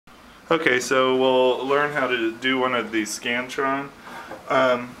Okay, so we'll learn how to do one of these Scantron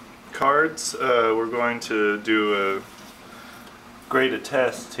cards. We're going to do grade a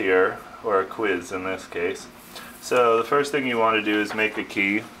test here, or a quiz in this case. So the first thing you want to do is make a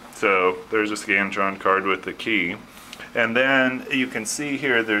key. So there's a Scantron card with the key. And then you can see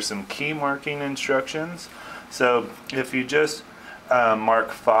here there's some key marking instructions. So if you just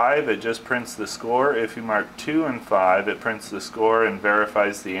mark 5, it just prints the score. If you mark 2 and 5, it prints the score and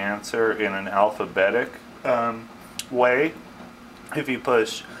verifies the answer in an alphabetic way. If you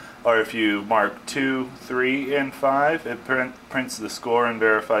push, or if you mark 2, 3, and 5, it prints the score and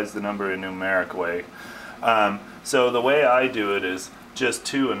verifies the number in a numeric way. So the way I do it is just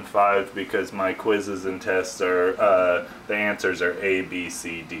 2 and 5, because my quizzes and tests are, the answers are A, B,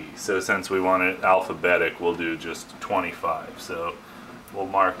 C, D. So since we want it alphabetic, we'll do just 25. So we'll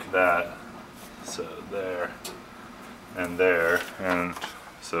mark that. So there and there. And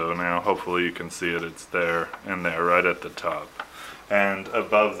so now hopefully you can see it. It's there and there right at the top. And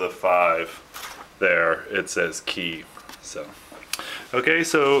above the 5 there, it says key. So okay,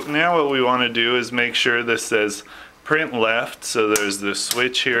 so now what we want to do is make sure this says print left. So there's this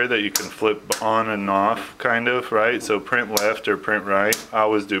switch here that you can flip on and off, kind of, right? So print left or print right. I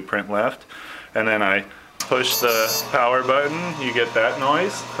always do print left. And then I push the power button. You get that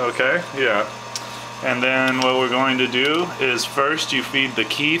noise, okay? Yeah. And then what we're going to do is first you feed the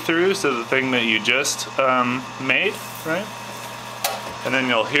key through, so the thing that you just made, right? And then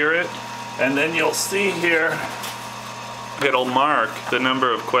you'll hear it. And then you'll see here, it'll mark the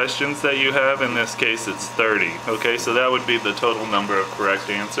number of questions that you have. In this case, it's 30. Okay, so that would be the total number of correct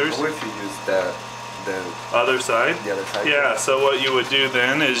answers. What if you use the other side? The other side. Yeah, so what you would do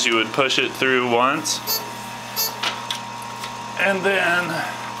then is you would push it through once, and then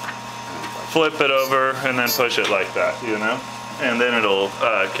flip it over, and then push it like that, you know? And then it'll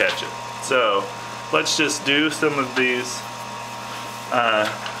catch it. So let's just do some of these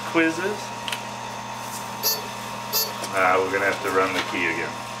quizzes. We're gonna have to run the key again.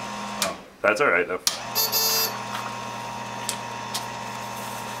 Oh, that's all right though.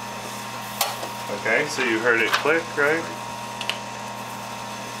 Okay, so you heard it click, right?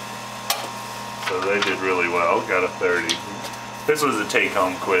 So they did really well, got a 30. This was a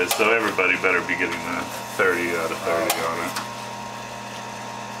take-home quiz, so everybody better be getting the 30 out of 30 on it.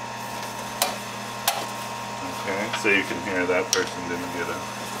 Okay, so you can hear that person didn't get it.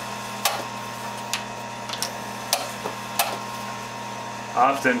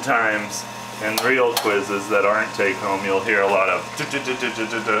 Oftentimes, in real quizzes that aren't take-home, you'll hear a lot of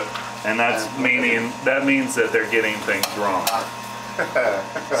and that means that they're getting things wrong.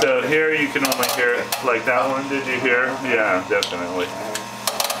 So here you can only hear it like that one. Did you hear? Yeah, definitely.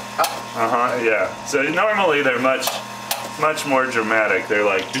 Yeah. So normally they're much more dramatic. They're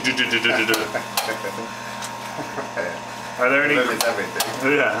like. Are there any?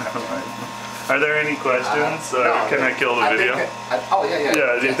 Yeah. Are there any questions? No, can I kill the video? Oh yeah.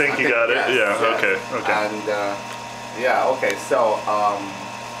 Yeah. Do you think you got it? Yes, Yeah. yes. Okay. And yeah. Okay. So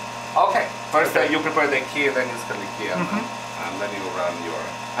okay. First you prepare the key, then you scan the key, and then you run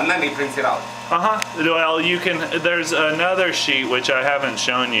and then he prints it out. Well, you can. There's another sheet which I haven't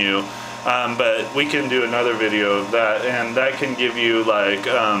shown you, but we can do another video of that, and that can give you like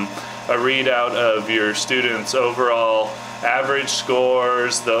a readout of your students' overall average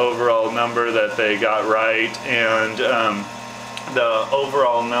scores, the overall number that they got right, and the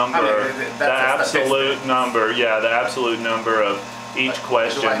overal number, the absolute number, yeah, the absolute number of each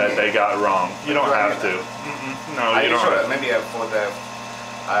question that they got wrong. You don't have to. No, you don't have to. Maybe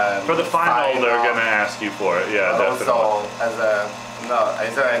for the final, they're going to ask you for it. Yeah, definitely. Also,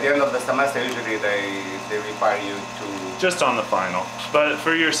 at the end of the semester, usually they require you to. Just on the final. But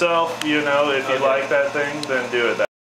for yourself, you know, if you like that thing, then do it.